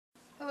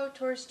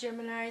Taurus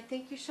Gemini.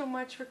 Thank you so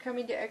much for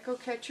coming to Echo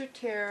Catcher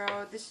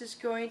Tarot. This is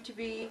going to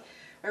be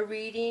a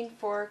reading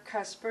for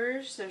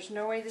Cuspers. There's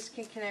no way this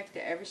can connect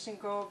to every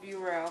single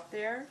viewer out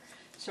there.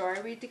 So I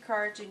read the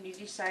cards and you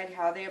decide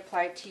how they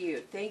apply to you.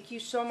 Thank you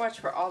so much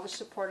for all the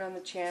support on the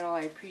channel.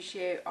 I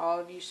appreciate all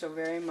of you so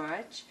very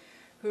much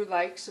who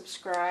like,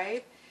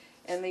 subscribe,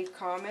 and leave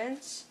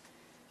comments.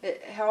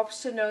 It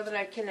helps to know that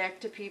I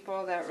connect to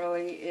people. That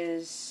really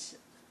is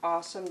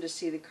awesome to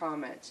see the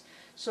comments.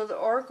 So the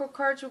oracle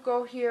cards will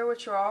go here,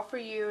 which are all for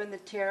you, and the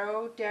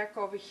tarot deck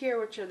over here,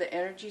 which are the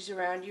energies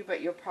around you, but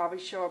you'll probably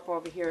show up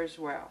over here as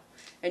well.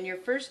 And your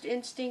first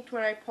instinct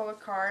when I pull a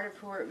card of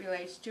who it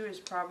relates to is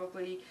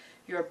probably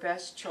your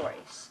best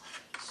choice.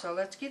 So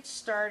let's get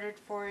started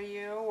for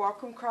you.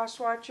 Welcome, cross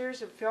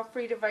watchers, and feel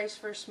free to vice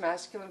versa,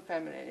 masculine,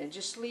 feminine, and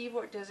just leave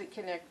what doesn't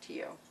connect to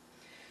you.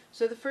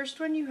 So the first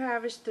one you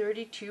have is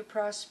 32,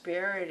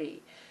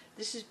 prosperity.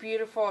 This is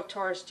beautiful,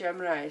 Taurus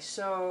Gemini.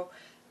 So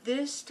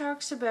this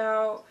talks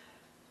about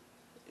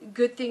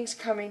good things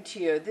coming to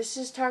you. This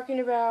is talking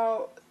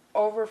about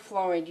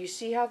overflowing. Do you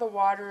see how the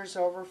water is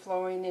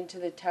overflowing into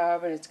the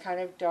tub and it's kind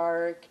of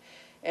dark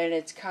and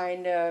it's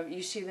kind of,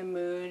 you see the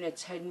moon,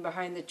 it's hidden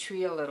behind the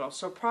tree a little.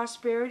 So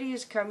prosperity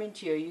is coming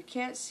to you. You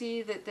can't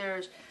see that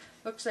there's,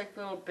 looks like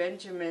little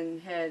Benjamin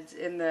heads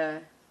in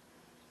the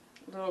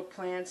little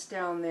plants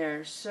down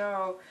there.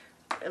 So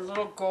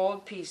little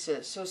gold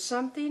pieces. So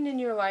something in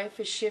your life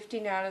is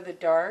shifting out of the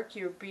dark.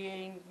 You're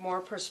being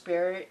more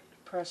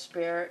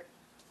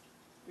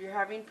you're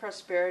having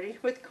prosperity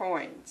with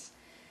coins.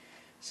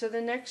 So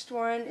the next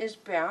one is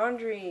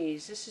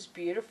boundaries. This is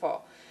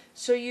beautiful.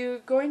 So you're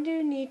going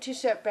to need to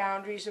set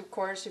boundaries, of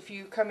course. If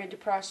you come into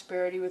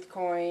prosperity with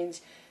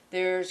coins,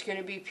 there's going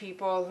to be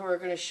people who are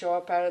going to show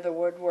up out of the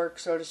woodwork,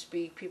 so to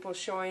speak. People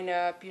showing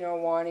up, you know,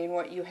 wanting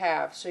what you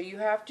have. So you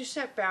have to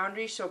set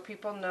boundaries so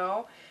people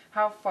know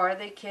how far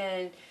they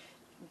can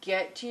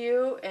get to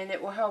you, and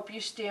it will help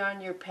you stay on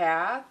your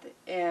path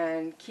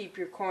and keep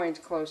your coins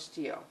close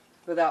to you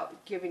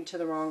without giving to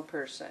the wrong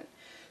person.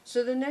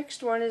 So the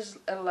next one is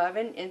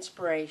 11,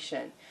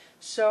 inspiration.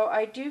 So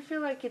I do feel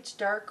like it's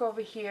dark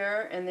over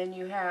here, and then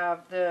you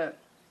have the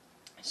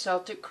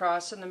Celtic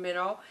cross in the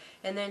middle,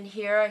 and then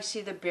here I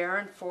see the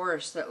barren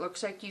forest. That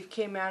looks like you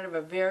came out of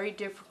a very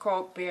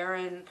difficult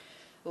barren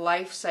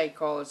life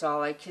cycle is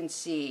all I can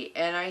see.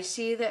 And I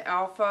see the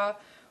alpha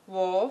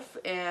wolf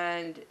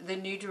and the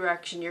new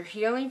direction. You're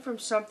healing from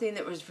something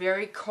that was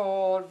very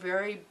cold,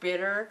 very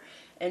bitter,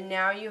 and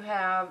now you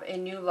have a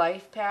new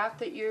life path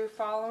that you're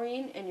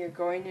following and you're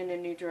going in a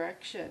new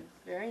direction.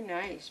 Very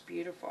nice,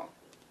 beautiful.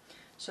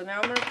 So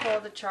now I'm going to pull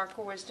the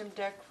Chakra Wisdom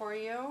deck for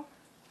you.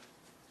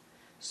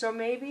 So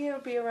maybe it'll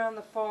be around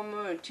the full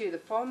moon too. The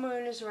full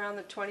moon is around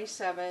the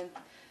 27th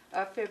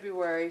of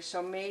February,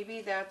 so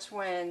maybe that's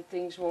when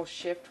things will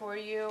shift for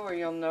you, or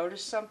you'll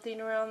notice something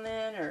around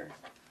then, or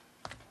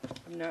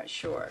I'm not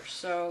sure.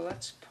 So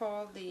let's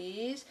pull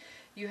these.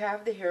 You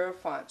have the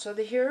Hierophant. So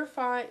the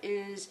Hierophant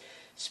is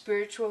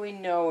spiritually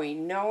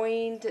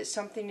knowing that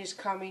something is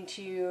coming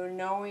to you,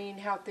 knowing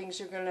how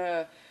things are going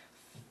to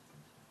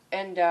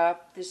end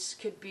up. This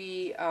could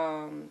be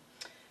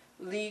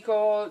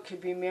legal, it could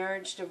be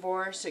marriage,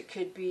 divorce, it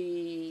could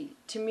be,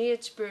 to me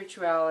it's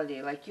spirituality.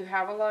 Like you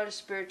have a lot of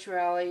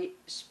spirituality,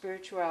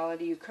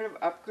 you could have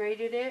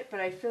upgraded it,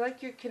 but I feel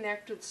like you're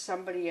connected with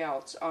somebody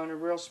else on a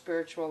real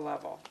spiritual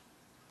level.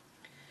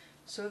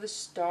 So the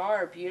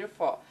Star,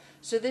 beautiful.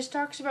 So this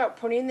talks about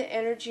putting the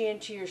energy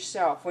into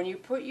yourself. When you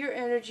put your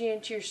energy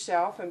into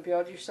yourself and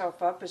build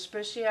yourself up,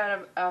 especially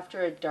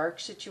after a dark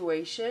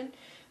situation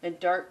and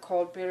dark,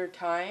 cold, bitter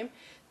time,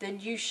 then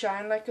you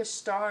shine like a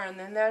star, and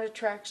then that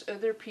attracts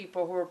other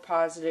people who are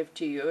positive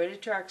to you. It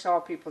attracts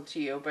all people to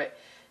you, but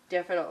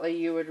definitely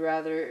you would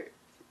rather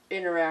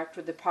interact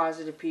with the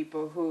positive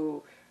people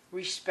who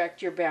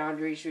respect your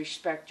boundaries,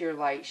 respect your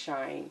light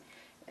shine,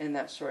 and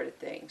that sort of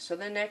thing. So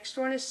the next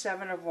one is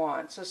 7 of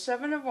Wands. So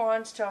 7 of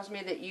Wands tells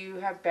me that you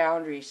have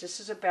boundaries. This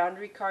is a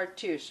boundary card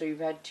too. So you've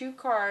had 2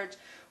 cards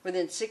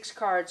within 6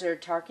 cards that are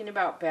talking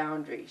about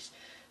boundaries.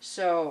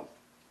 So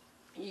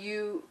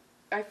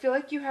I feel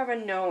like you have a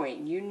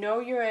knowing. You know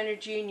your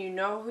energy and you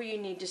know who you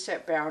need to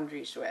set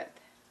boundaries with.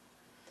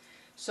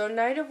 So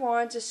Knight of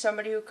Wands is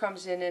somebody who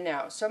comes in and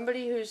out.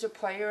 Somebody who's a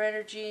player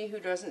energy, who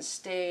doesn't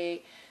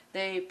stay.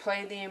 They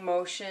play the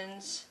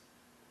emotions.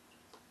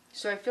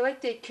 So I feel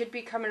like they could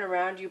be coming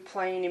around you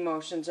playing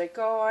emotions. Like,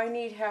 oh, I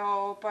need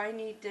help. I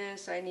need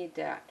this. I need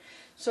that.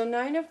 So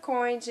 9 of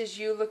Coins is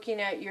you looking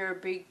at your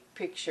big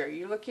picture.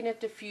 You're looking at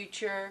the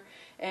future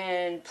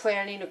and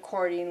planning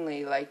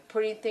accordingly, like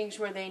putting things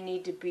where they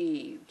need to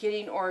be,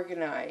 getting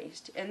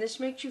organized. And this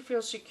makes you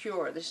feel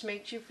secure. This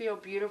makes you feel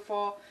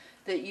beautiful,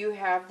 that you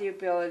have the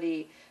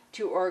ability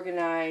to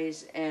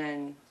organize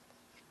and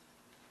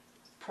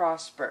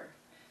prosper.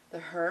 The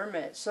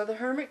Hermit. So the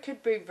Hermit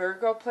could be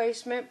Virgo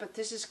placement, but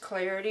this is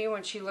clarity.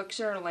 When she looks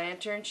in her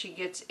lantern, she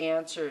gets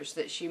answers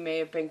that she may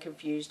have been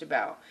confused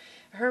about.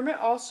 Hermit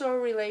also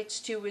relates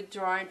to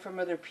withdrawing from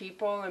other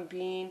people and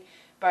being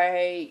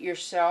by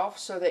yourself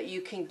so that you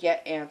can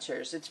get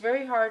answers. It's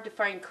very hard to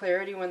find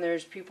clarity when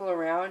there's people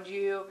around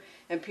you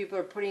and people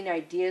are putting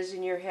ideas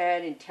in your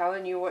head and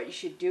telling you what you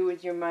should do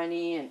with your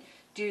money and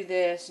do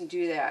this and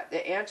do that.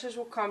 The answers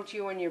will come to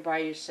you when you're by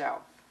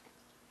yourself.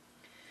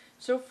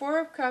 So Four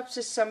of Cups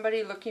is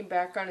somebody looking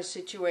back on a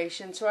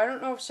situation. So I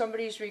don't know if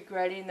somebody's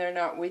regretting they're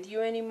not with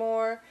you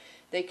anymore.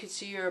 They could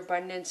see your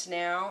abundance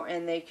now,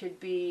 and they could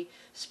be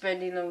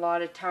spending a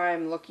lot of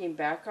time looking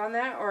back on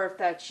that, or if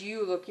that's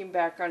you looking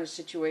back on a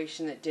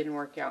situation that didn't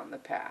work out in the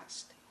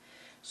past.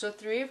 So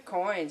Three of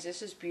Coins,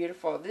 this is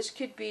beautiful. This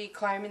could be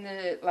climbing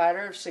the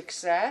ladder of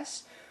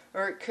success,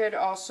 or it could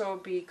also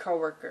be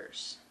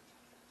coworkers.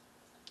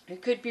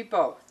 It could be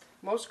both.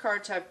 Most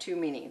cards have two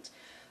meanings.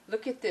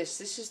 Look at this.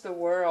 This is the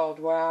world.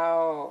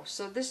 Wow.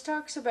 So this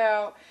talks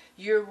about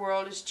your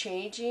world is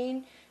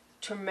changing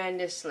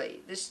tremendously.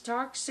 This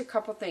talks a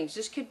couple things.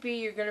 This could be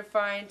you're going to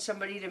find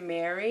somebody to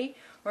marry,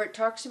 or it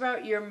talks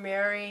about you're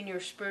marrying your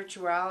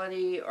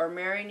spirituality or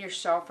marrying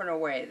yourself in a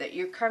way that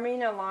you're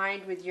coming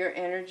aligned with your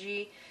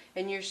energy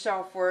and your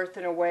self-worth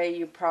in a way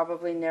you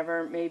probably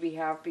never maybe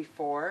have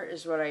before,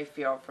 is what I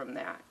feel from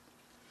that.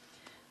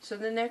 So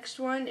the next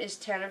one is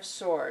Ten of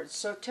Swords.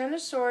 So Ten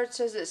of Swords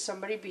says that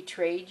somebody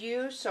betrayed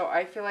you, so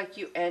I feel like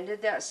you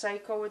ended that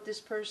cycle with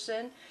this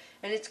person.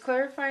 And it's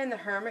clarifying the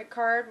Hermit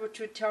card, which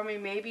would tell me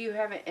maybe you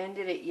haven't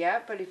ended it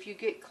yet, but if you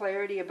get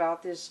clarity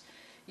about this,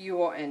 you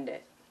will end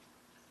it.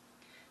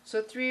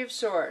 So Three of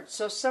Swords.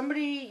 So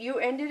you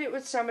ended it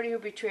with somebody who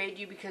betrayed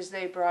you because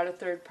they brought a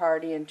third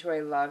party into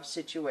a love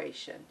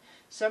situation.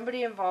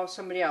 Somebody involved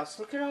somebody else.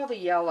 Look at all the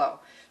yellow.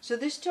 So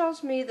this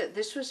tells me that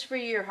this was for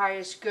your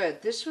highest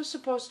good. This was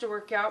supposed to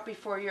work out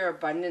before your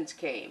abundance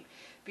came.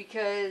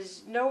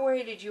 Because no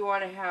way did you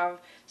want to have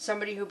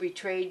somebody who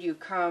betrayed you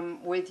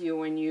come with you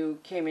when you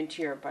came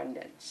into your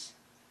abundance.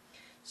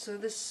 So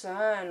the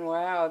Sun,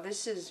 wow,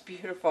 this is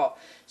beautiful.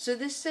 So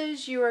this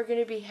says you are going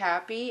to be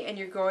happy and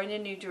you're going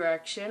in a new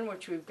direction,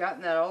 which we've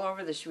gotten that all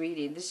over this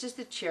reading. This is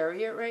the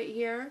Chariot right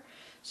here.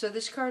 So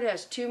this card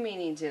has two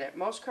meanings in it.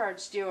 Most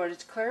cards do, and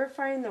it's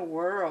clarifying the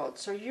world.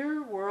 So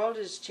your world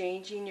is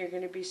changing. You're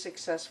going to be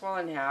successful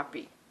and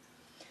happy.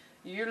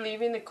 You're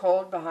leaving the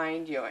cold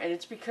behind you, and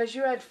it's because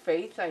you had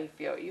faith, I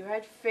feel. You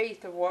had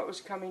faith of what was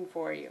coming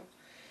for you.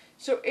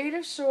 So Eight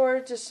of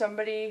Swords is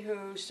somebody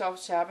who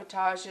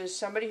self-sabotages,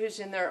 somebody who's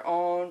in their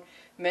own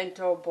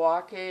mental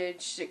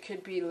blockage. It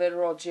could be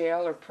literal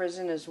jail or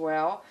prison as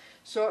well.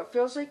 So it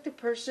feels like the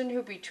person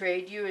who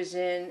betrayed you is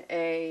in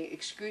a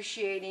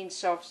excruciating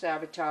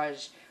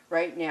self-sabotage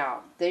right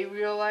now. They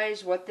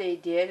realize what they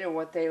did and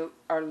what they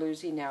are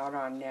losing out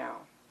on now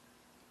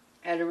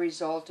as a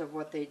result of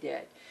what they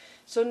did.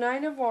 So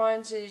Nine of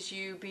Wands is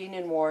you being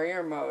in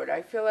warrior mode.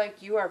 I feel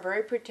like you are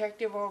very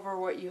protective over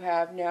what you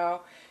have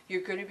now.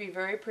 You're going to be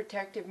very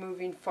protective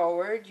moving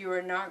forward. You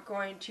are not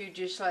going to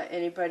just let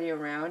anybody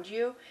around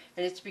you.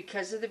 And it's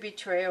because of the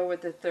betrayal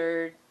with the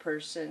third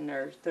person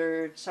or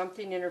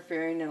something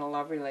interfering in a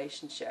love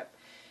relationship.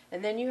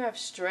 And then you have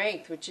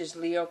Strength, which is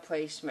Leo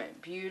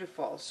placement.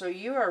 Beautiful. So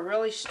you are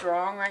really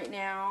strong right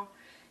now.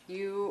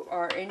 You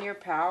are in your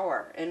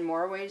power in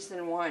more ways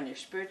than one. Your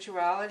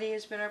spirituality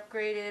has been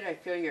upgraded. I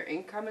feel your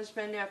income has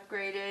been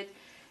upgraded.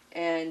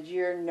 And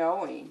you're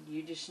knowing.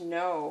 You just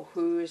know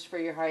who is for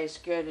your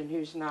highest good and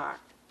who's not.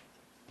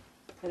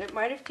 And it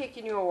might have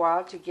taken you a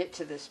while to get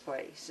to this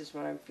place, is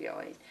what I'm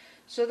feeling.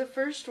 So the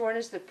first one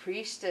is the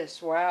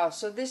Priestess. Wow.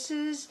 So this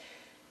is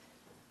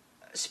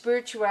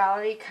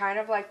spirituality, kind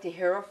of like the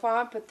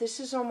Hierophant, but this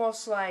is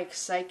almost like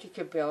psychic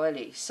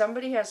ability.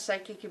 Somebody has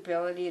psychic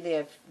ability.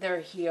 They're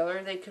a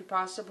healer. They could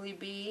possibly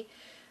be.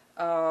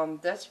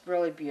 That's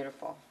really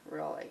beautiful,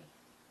 really.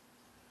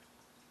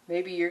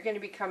 Maybe you're going to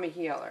become a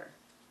healer.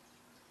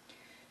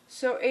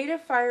 So Eight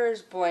of Fire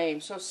is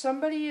blame. So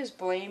somebody is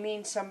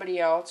blaming somebody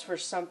else for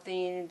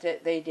something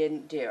that they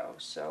didn't do.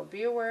 So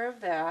be aware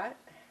of that.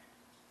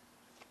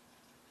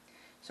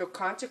 So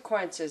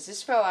consequences.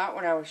 This fell out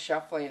when I was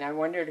shuffling. I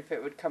wondered if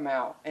it would come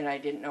out, and I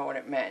didn't know what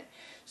it meant.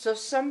 So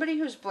somebody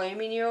who's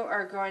blaming you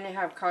are going to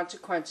have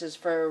consequences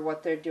for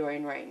what they're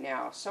doing right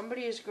now.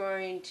 Somebody is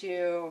going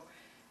to,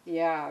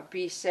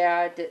 be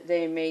sad that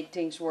they made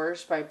things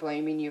worse by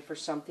blaming you for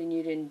something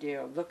you didn't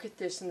do. Look at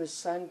this in the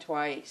Sun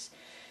twice.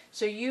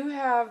 So you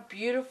have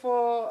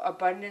beautiful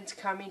abundance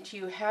coming to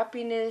you.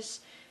 Happiness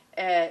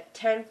at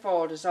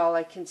tenfold is all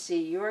I can see.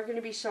 You are going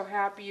to be so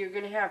happy. You're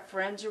going to have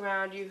friends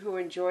around you who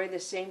enjoy the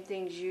same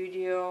things you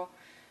do.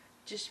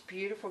 Just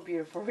beautiful,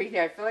 beautiful reading.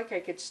 I feel like I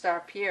could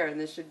stop here and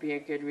this would be a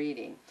good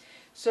reading.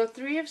 So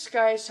Three of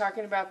Sky is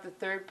talking about the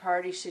third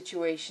party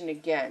situation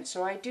again.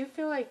 So I do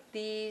feel like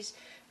these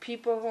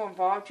people who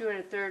involved you in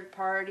a third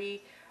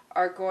party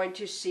are going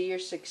to see your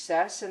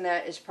success, and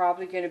that is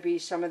probably going to be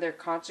some of their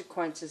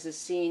consequences is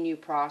seeing you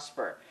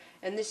prosper.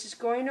 And this is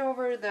going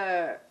over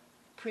the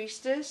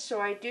Priestess,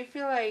 so I do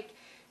feel like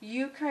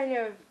you kind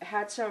of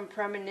had some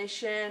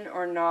premonition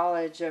or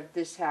knowledge of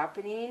this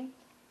happening,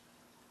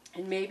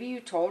 and maybe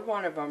you told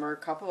one of them or a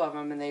couple of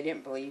them and they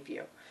didn't believe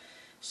you.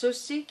 So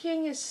Sea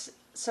King is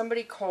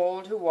somebody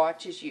cold who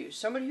watches you.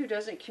 Somebody who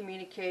doesn't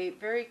communicate,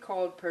 very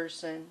cold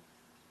person.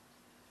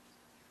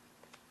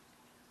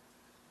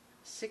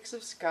 Six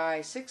of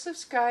Sky. Six of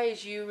Sky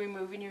is you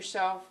removing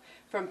yourself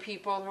from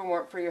people who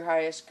weren't for your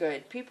highest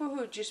good. People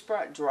who just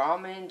brought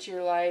drama into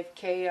your life,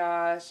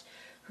 chaos,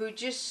 who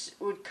just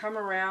would come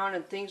around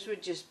and things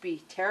would just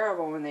be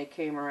terrible when they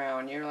came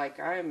around. You're like,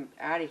 I'm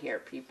out of here,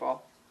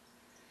 people.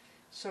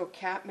 So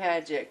cat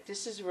magic.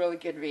 This is a really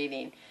good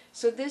reading.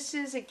 So this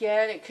is,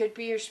 again, it could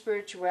be your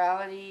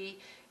spirituality.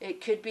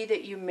 It could be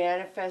that you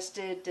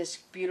manifested this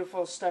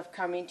beautiful stuff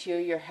coming to you,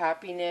 your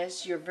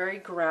happiness. You're very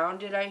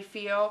grounded, I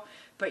feel,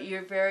 but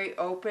you're very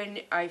open.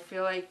 I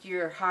feel like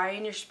you're high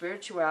in your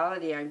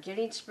spirituality. I'm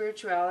getting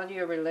spirituality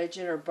or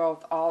religion or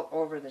both all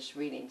over this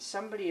reading.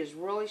 Somebody is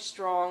really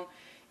strong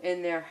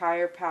in their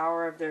higher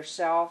power of their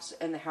selves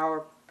and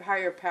the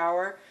higher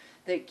power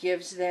that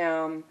gives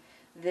them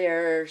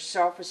their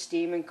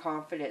self-esteem and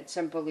confidence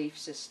and belief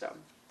system.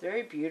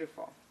 Very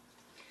beautiful.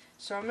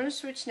 So I'm going to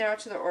switch now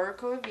to the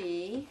Oracle of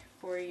E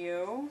for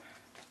you.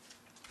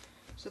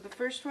 So the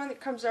first one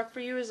that comes up for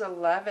you is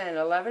 11.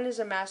 11 is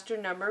a master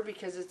number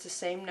because it's the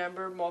same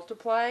number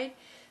multiplied.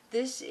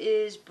 This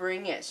is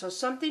bring it. So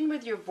something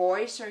with your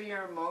voice or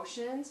your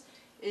emotions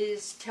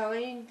is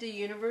telling the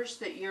universe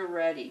that you're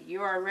ready.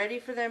 You are ready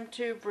for them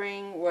to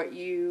bring what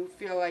you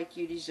feel like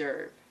you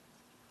deserve.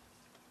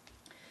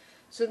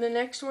 So the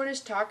next one is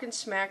Talking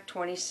Smack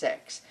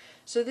 26.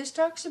 So this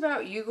talks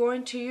about you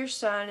going to your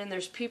son, and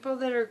there's people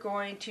that are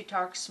going to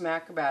talk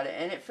smack about it,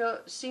 and it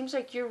seems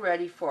like you're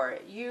ready for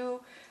it.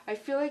 I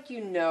feel like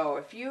you know.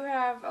 If you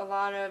have a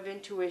lot of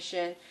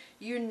intuition,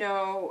 you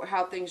know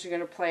how things are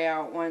going to play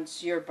out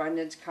once your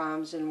abundance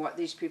comes and what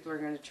these people are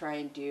going to try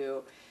and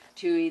do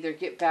to either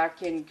get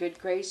back in good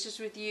graces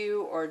with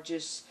you or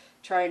just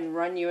try and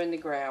run you in the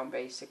ground,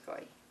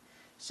 basically.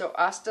 So,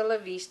 hasta la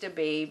vista,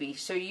 baby.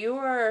 So you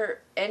are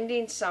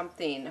ending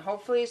something.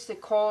 Hopefully it's the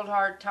cold,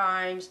 hard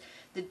times,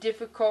 the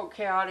difficult,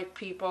 chaotic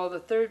people,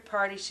 the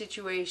third-party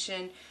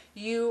situation.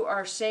 You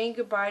are saying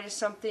goodbye to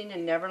something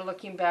and never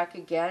looking back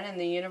again, and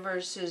the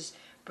universe is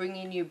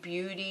bringing you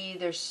beauty.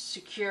 They're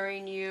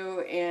securing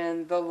you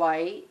in the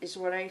light, is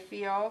what I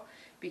feel,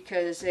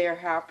 because they are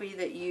happy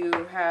that you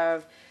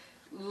have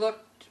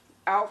looked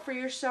out for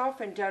yourself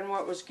and done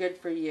what was good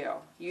for you.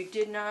 You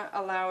did not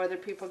allow other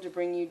people to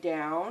bring you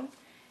down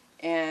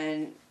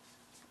and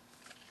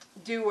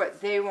do what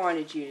they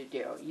wanted you to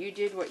do. You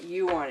did what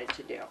you wanted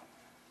to do.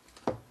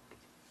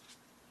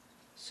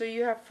 So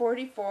you have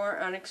 44,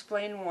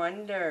 Unexplained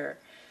Wonder.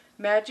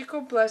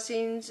 Magical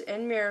blessings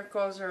and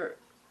miracles are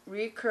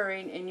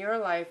recurring in your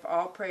life.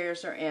 All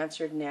prayers are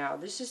answered now.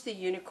 This is the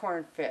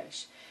unicorn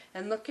fish.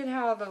 And look at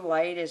how the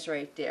light is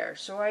right there.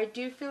 So I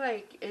do feel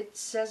like it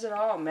says it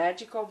all.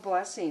 Magical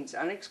blessings,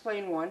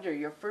 unexplained wonder.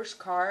 Your first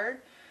card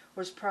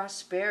was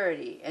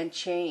prosperity and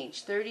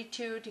change.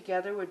 32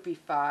 together would be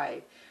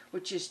 5,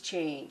 which is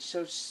change.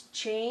 So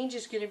change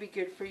is going to be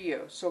good for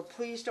you. So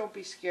please don't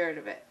be scared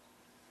of it.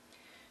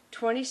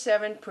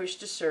 27, push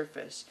to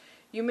surface.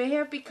 You may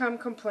have become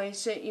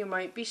complacent. You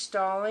might be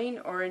stalling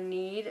or in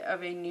need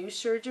of a new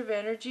surge of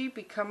energy.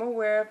 Become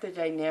aware of the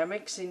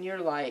dynamics in your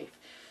life.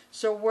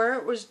 So where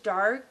it was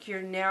dark,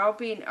 you're now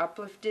being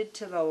uplifted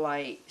to the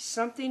light.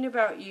 Something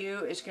about you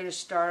is going to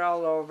start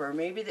all over.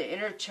 Maybe the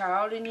inner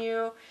child in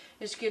you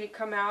is going to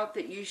come out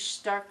that you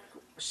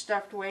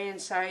stuffed way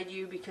inside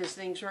you because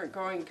things weren't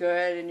going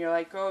good. And you're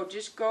like, oh,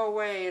 just go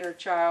away, inner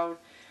child.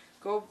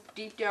 Go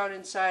deep down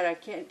inside. I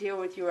can't deal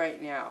with you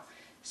right now.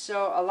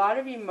 So a lot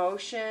of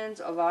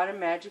emotions, a lot of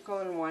magical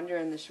and wonder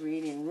in this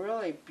reading.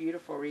 Really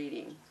beautiful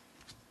reading.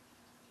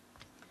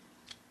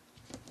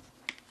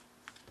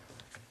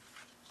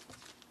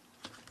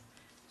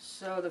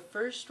 So the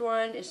first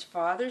one is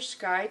Father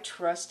Sky,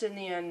 Trust in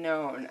the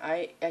Unknown.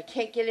 I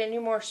can't get any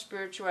more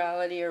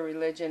spirituality or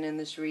religion in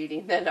this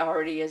reading than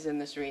already is in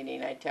this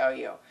reading, I tell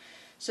you.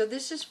 So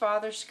this is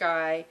Father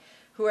Sky,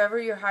 whoever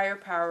your higher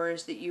power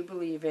is that you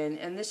believe in.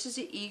 And this is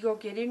the eagle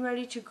getting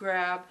ready to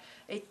grab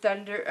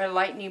a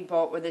lightning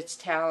bolt with its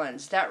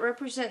talons. That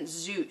represents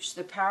Zeus.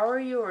 The power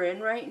you are in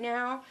right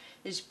now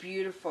is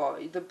beautiful.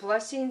 The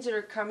blessings that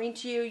are coming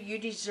to you, you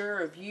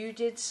deserve. You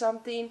did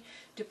something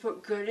to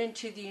put good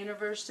into the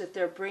universe that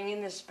they're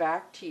bringing this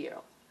back to you.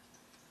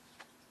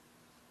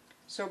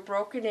 So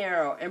broken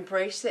arrow,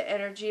 embrace the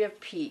energy of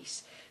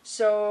peace.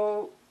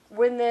 So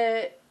when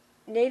the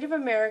Native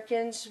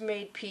Americans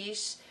made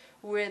peace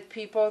with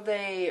people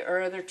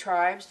or other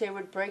tribes, they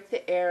would break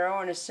the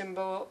arrow in a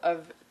symbol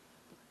of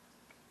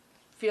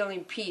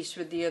feeling peace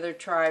with the other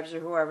tribes or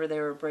whoever they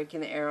were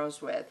breaking the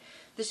arrows with.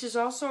 This is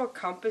also a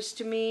compass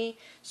to me,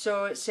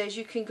 so it says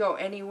you can go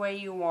any way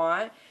you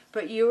want,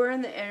 but you are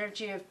in the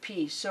energy of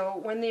peace. So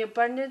when the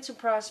abundance and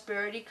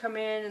prosperity come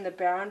in and the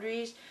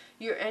boundaries,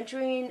 you're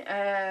entering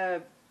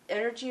an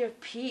energy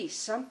of peace.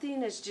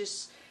 Something has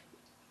just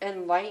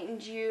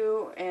enlightened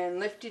you and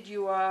lifted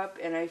you up,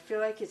 and I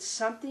feel like it's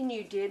something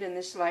you did in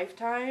this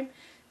lifetime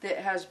that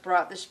has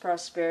brought this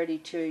prosperity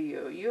to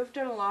you. You have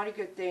done a lot of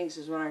good things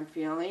is what I'm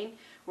feeling,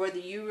 whether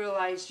you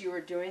realized you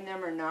were doing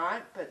them or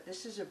not, but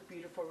this is a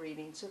beautiful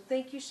reading. So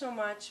thank you so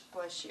much.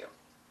 Bless you.